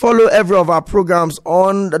always follow every of our programs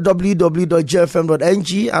on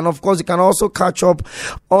www.jfm.ng, and of course you can also catch up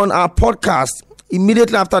on our podcast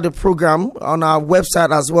immediately after the program on our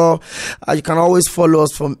website as well. You can always follow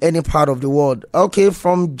us from any part of the world. Okay,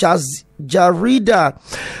 from Jarida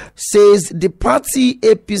says the party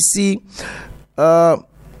APC, the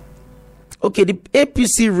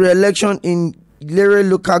APC re-election in Lere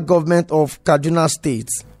local government of Kaduna State.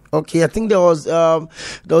 Okay, I think there was a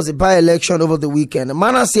by-election over the weekend.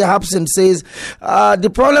 Manasseh Hapson says,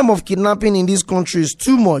 the problem of kidnapping in this country is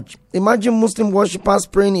too much. Imagine Muslim worshippers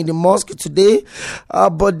praying in the mosque today,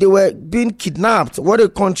 but they were being kidnapped. What a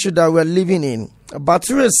country that we're living in.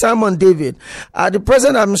 Bature Simon David, the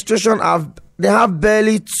present administration have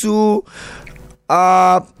barely 2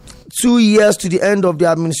 years to the end of the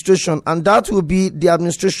administration, and that will be the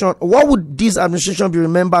administration. What would this administration be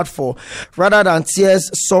remembered for rather than tears,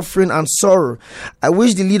 suffering and sorrow? I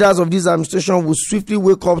wish the leaders of this administration would swiftly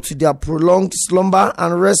wake up to their prolonged slumber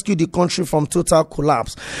and rescue the country from total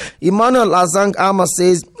collapse. Emmanuel Azang Ama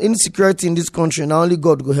says insecurity in this country, now only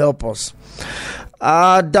God will help us.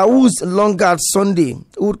 Dawood Longard Sunday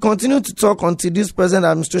would continue to talk until this present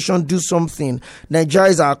administration do something.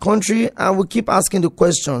 Nigeria is our country, and we keep asking the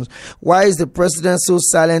questions. Why is the president so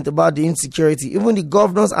silent about the insecurity? Even the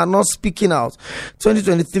governors are not speaking out.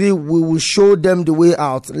 2023, we will show them the way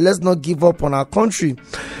out. Let's not give up on our country.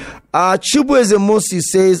 Chibueze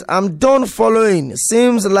Moses says, I'm done following.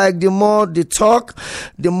 Seems like the more they talk,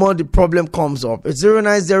 the more the problem comes up. It's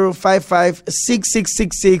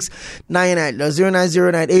 09055666699.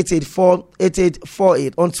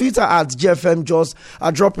 09098848848. On Twitter at JFM Jos.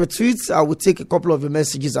 I'll drop your tweets. I will take a couple of your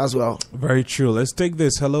messages as well. Very true. Let's take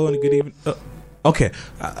this. Hello and good evening. Okay.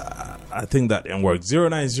 I think that didn't work.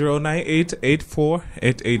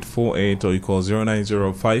 09098848848, or you call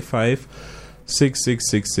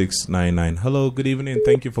 09055666699. Hello, good evening.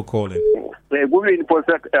 Thank you for calling. Good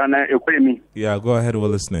evening, Yeah, go ahead. We're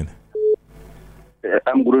listening.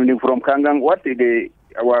 I'm good evening from Kangang. What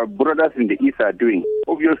our brothers in the East are doing,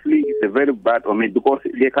 obviously, it's a very bad omen because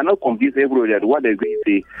they cannot convince everybody that what they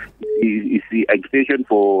do is the agitation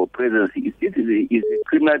for presidency. It's a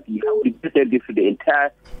criminal. How do you tell this to the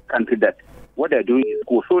entire country that what they're doing is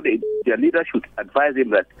cool? So their leaders should advise them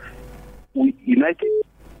that we united,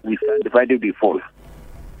 we stand divided, we fall.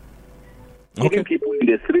 Killing people in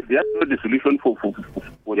the street, that's not the solution for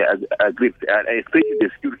the aggrieved, especially the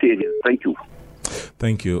security agents. Thank you.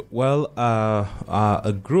 Thank you. Well,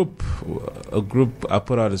 a group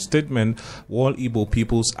put out a statement. All Igbo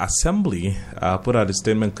People's Assembly put out a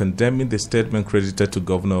statement condemning the statement credited to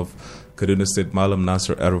Governor of Kaduna State Malam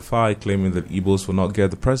Nasir El-Rufai, claiming that Igbos will not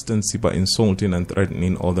get the presidency by insulting and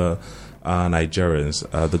threatening other Nigerians.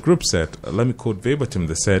 The group said, let me quote verbatim,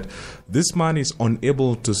 they said, this man is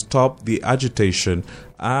unable to stop the agitation.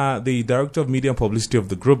 The director of media and publicity of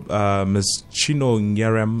the group, Ms. Chino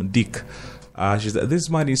Nyerem Dik, she said, this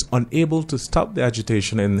man is unable to stop the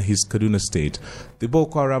agitation in his Kaduna state. The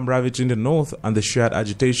Boko Haram ravaging the north and the shared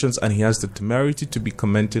agitations, and he has the temerity to be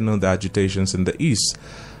commenting on the agitations in the east.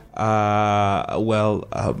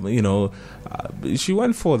 She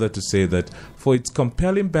went further to say that for its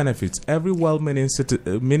compelling benefits, every well-meaning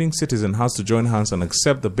citizen has to join hands and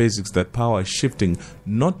accept the basics that power is shifting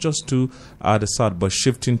not just to the south, but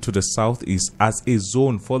shifting to the southeast as a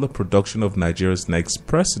zone for the production of Nigeria's next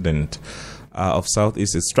president of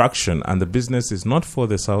southeast extraction. And the business is not for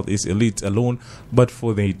the southeast elite alone, but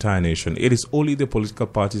for the entire nation. It is only the political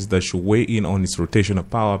parties that should weigh in on its rotation of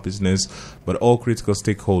power business, but all critical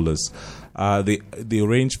stakeholders. They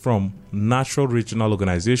range from natural regional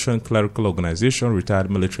organization, clerical organization,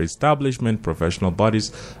 retired military establishment, professional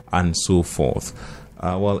bodies, and so forth.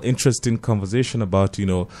 Interesting conversation about,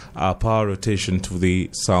 power rotation to the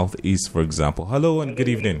southeast, for example. Hello and good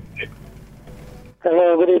evening.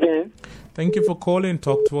 Hello, good evening. Thank you for calling.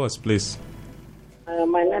 Talk to us, please.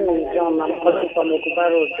 My name is John. I'm calling from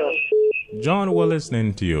Okubaro, Jos. John, we're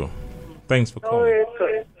listening to you. Thanks for calling.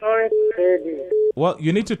 Sorry to say this. Well,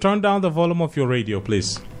 you need to turn down the volume of your radio,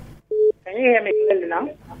 please. Can you hear me clearly now?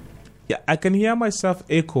 Yeah, I can hear myself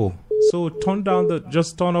echo. So turn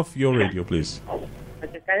off your radio, please.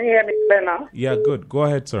 Okay, can you hear me clear now? Yeah, good. Go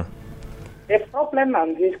ahead, sir. The problem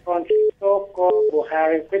in this country, so-called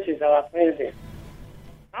Buhari, which is our president.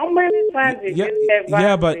 How many times did you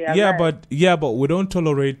ever but we don't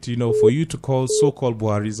tolerate, for you to call so-called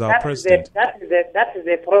Buhari our president. That is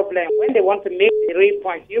a problem. When they want to make the real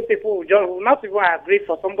point, you people will not even agree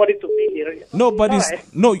for somebody to make the real. No, but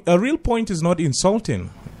a real point is not insulting.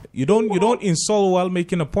 You don't insult while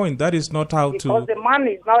making a point. That is not how because the man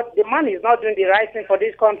is not doing the right thing for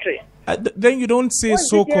this country. Then you don't say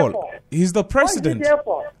so-called. He's the president. What is he there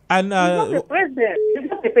for? And he's not a president. He's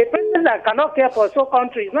not a president that cannot care for so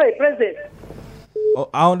country. He's not a president. Oh,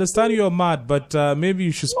 I understand you're mad, but maybe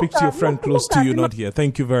you should speak to your friend close to you, not here.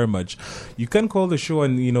 Thank you very much. You can call the show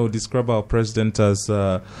and describe our president as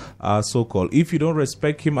so-called. If you don't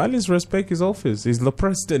respect him, at least respect his office. He's the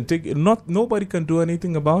president. Nobody can do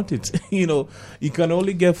anything about it. You can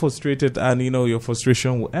only get frustrated, and your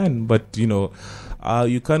frustration will end. But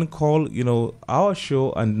you can call our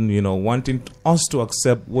show and wanting us to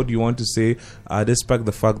accept what you want to say, despite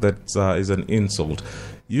the fact that is an insult.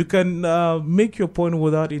 You can make your point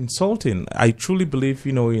without insulting. I truly believe,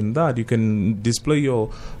 in that. You can display your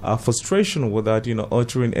frustration without,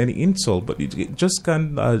 uttering any insult. But you just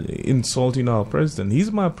can't insult, our president.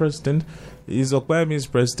 He's my president. He's Okwami's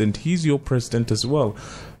president. He's your president as well.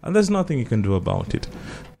 And there's nothing you can do about it.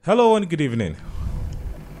 Hello and good evening.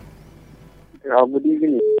 Good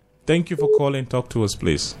evening. Thank you for calling. Talk to us,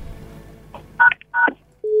 please.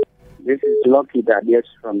 This is Lucky Dadius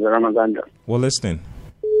from the Ramaganda. We're listening.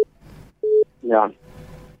 Yeah.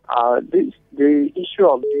 The issue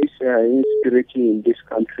of this insecurity in this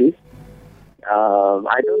country,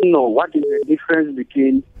 I don't know what is the difference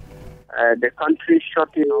between the country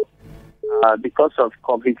shutting up because of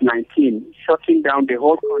COVID-19, shutting down the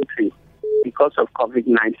whole country because of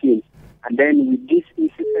COVID-19, and then with this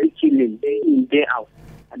incessant killing day in, day out,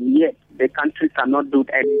 and yet the country cannot do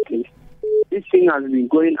anything. This thing has been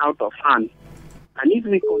going out of hand, and if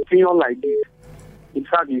we continue like this, in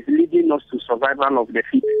fact, it's leading us to survival of the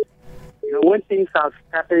fittest. When things have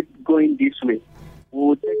started going this way,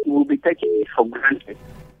 we'll be taking it for granted.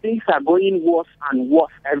 Things are going worse and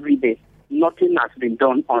worse every day. Nothing has been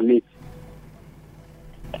done on it.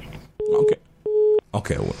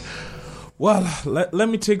 Okay. Well, let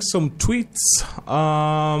me take some tweets.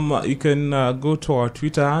 You can go to our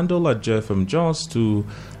Twitter handle at JFM Jos to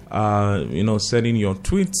send in your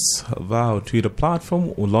tweets via our Twitter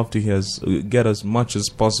platform. We'd love to get as much as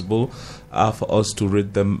possible for us to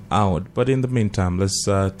read them out. But in the meantime, let's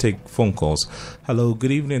take phone calls. Hello,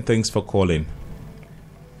 good evening. Thanks for calling.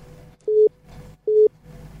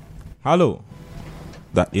 Hello.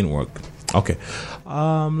 That didn't work. Okay.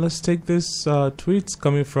 Let's take this tweets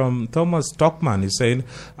coming from Thomas Stockman. He's saying,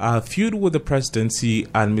 feud with the presidency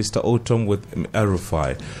and Mr. Otom with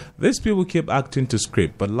El-Rufai. These people keep acting to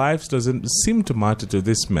script, but lives doesn't seem to matter to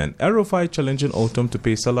this man. El-Rufai challenging Otom to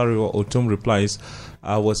pay salary, or Otom replies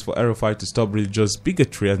was for El-Rufai to stop religious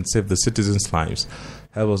bigotry and save the citizens' lives.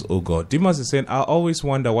 Hells, oh God. Dimas is saying, I always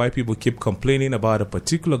wonder why people keep complaining about a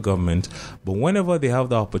particular government, but whenever they have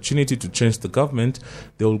the opportunity to change the government,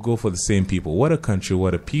 they will go for the same people. What a country,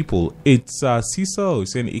 what a people. It's CISO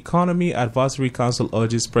saying, Economy Advisory Council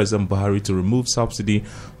urges President Buhari to remove subsidy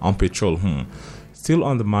on petrol. Still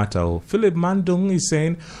on the matter, Philip Mandung is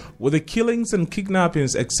saying, with the killings and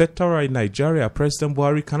kidnappings, etc. in Nigeria, President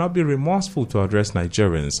Buhari cannot be remorseful to address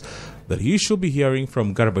Nigerians. That he should be hearing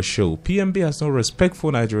from Garba Show. PMB has no respect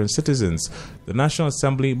for Nigerian citizens. The National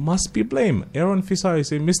Assembly must be blamed. Aaron Fisar is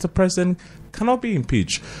saying, Mr. President cannot be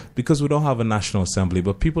impeached because we don't have a National Assembly,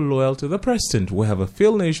 but people loyal to the President. We have a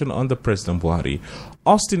failed nation under President Buhari.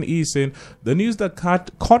 Austin E. is saying, the news that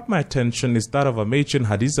caught my attention is that of Amechin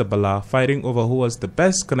Hadiza Bala fighting over who has the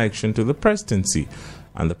best connection to the presidency.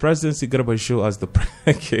 And the presidency, Garba Show as the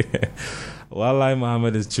Walai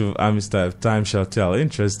Muhammad is true. Mr. Time shall tell.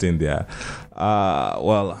 Interesting there.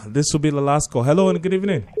 Well, this will be the last call. Hello and good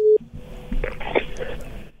evening.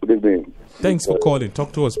 Good evening. Thanks for calling.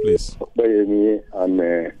 Talk to us, please.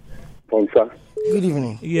 And Ponsa. Good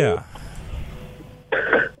evening. Yeah.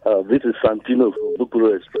 This is Santino from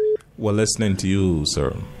Bukuru Express. We're listening to you,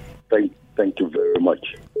 sir. Thank you very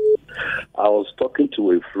much. I was talking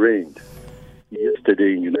to a friend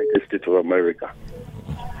yesterday in United States of America.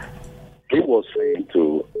 He was saying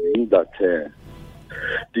to me that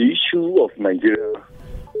the issue of Nigeria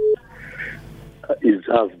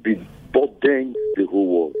has been burdened the whole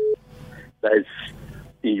world. That is,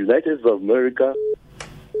 in United States of America,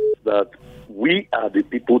 that we are the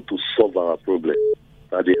people to solve our problem,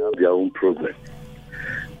 that they have their own problem.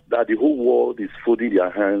 That the whole world is folding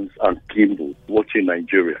their hands and kimbo, watching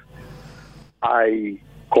Nigeria. I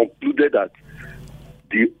concluded that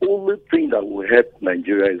the only thing that will help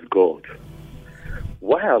Nigeria is God.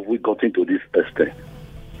 Why have we gotten to this extent?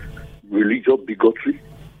 Religious bigotry,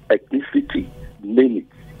 ethnicity, name it.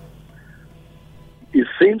 It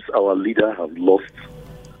seems our leaders have lost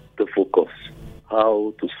the focus,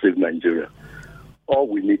 how to save Nigeria. All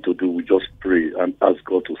we need to do, we just pray and ask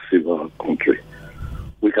God to save our country.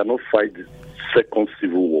 We cannot fight the second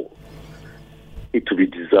civil war. It will be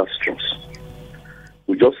disastrous.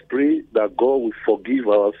 We just pray that God will forgive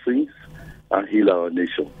our sins and heal our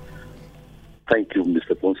nation. Thank you,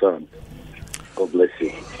 Mr. Ponsa. God bless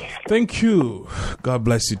you. Thank you. God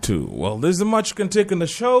bless you too. Well, there's not much you can take in the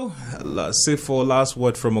show. Let's say for last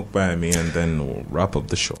word from Okbayami and then we'll wrap up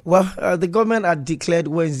the show. Well, the government had declared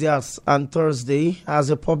Wednesday and Thursday as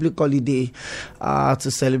a public holiday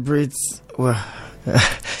to celebrate,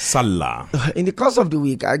 Salah. In the course of the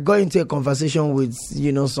week, I got into a conversation with,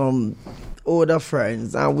 some older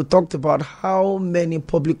friends, and we talked about how many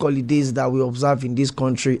public holidays that we observe in this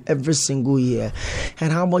country every single year,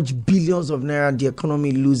 and how much billions of naira the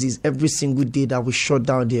economy loses every single day that we shut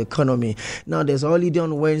down the economy. Now, there's a holiday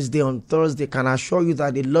on Wednesday, on Thursday. Can I assure you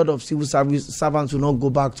that a lot of civil service servants will not go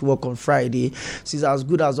back to work on Friday? This is as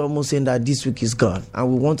good as almost saying that this week is gone,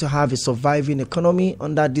 and we want to have a surviving economy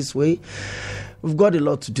under this way. We've got a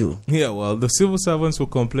lot to do. Yeah, well, the civil servants will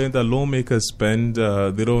complain that lawmakers spend,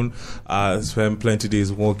 they don't spend plenty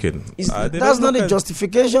days working. That's not a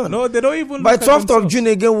justification. No, they don't even. By 12th of June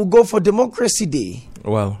again, we'll go for Democracy Day.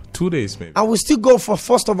 Well, 2 days maybe. And we'll still go for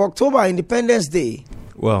 1st of October, Independence Day.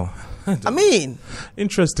 Well,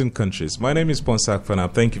 interesting countries. My name is Ponsak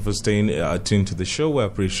Fana. Thank you for staying tuned to the show. We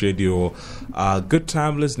appreciate your good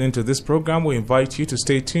time listening to this program. We invite you to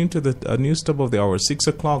stay tuned to the news stop of the hour, 6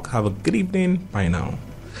 o'clock. Have a good evening. Bye now.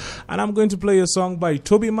 And I'm going to play a song by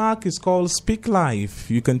Toby Mark. It's called Speak Life.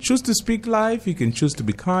 You can choose to speak life. You can choose to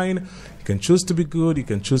be kind. You can choose to be good. You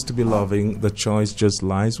can choose to be loving. The choice just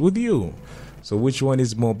lies with you. So which one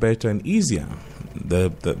is more better and easier?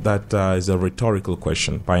 That is a rhetorical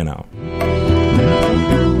question. Bye now.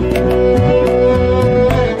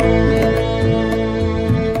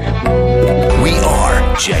 We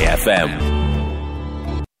are JFM.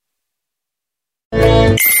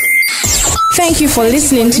 Thank you for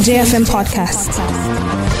listening to JFM Podcast.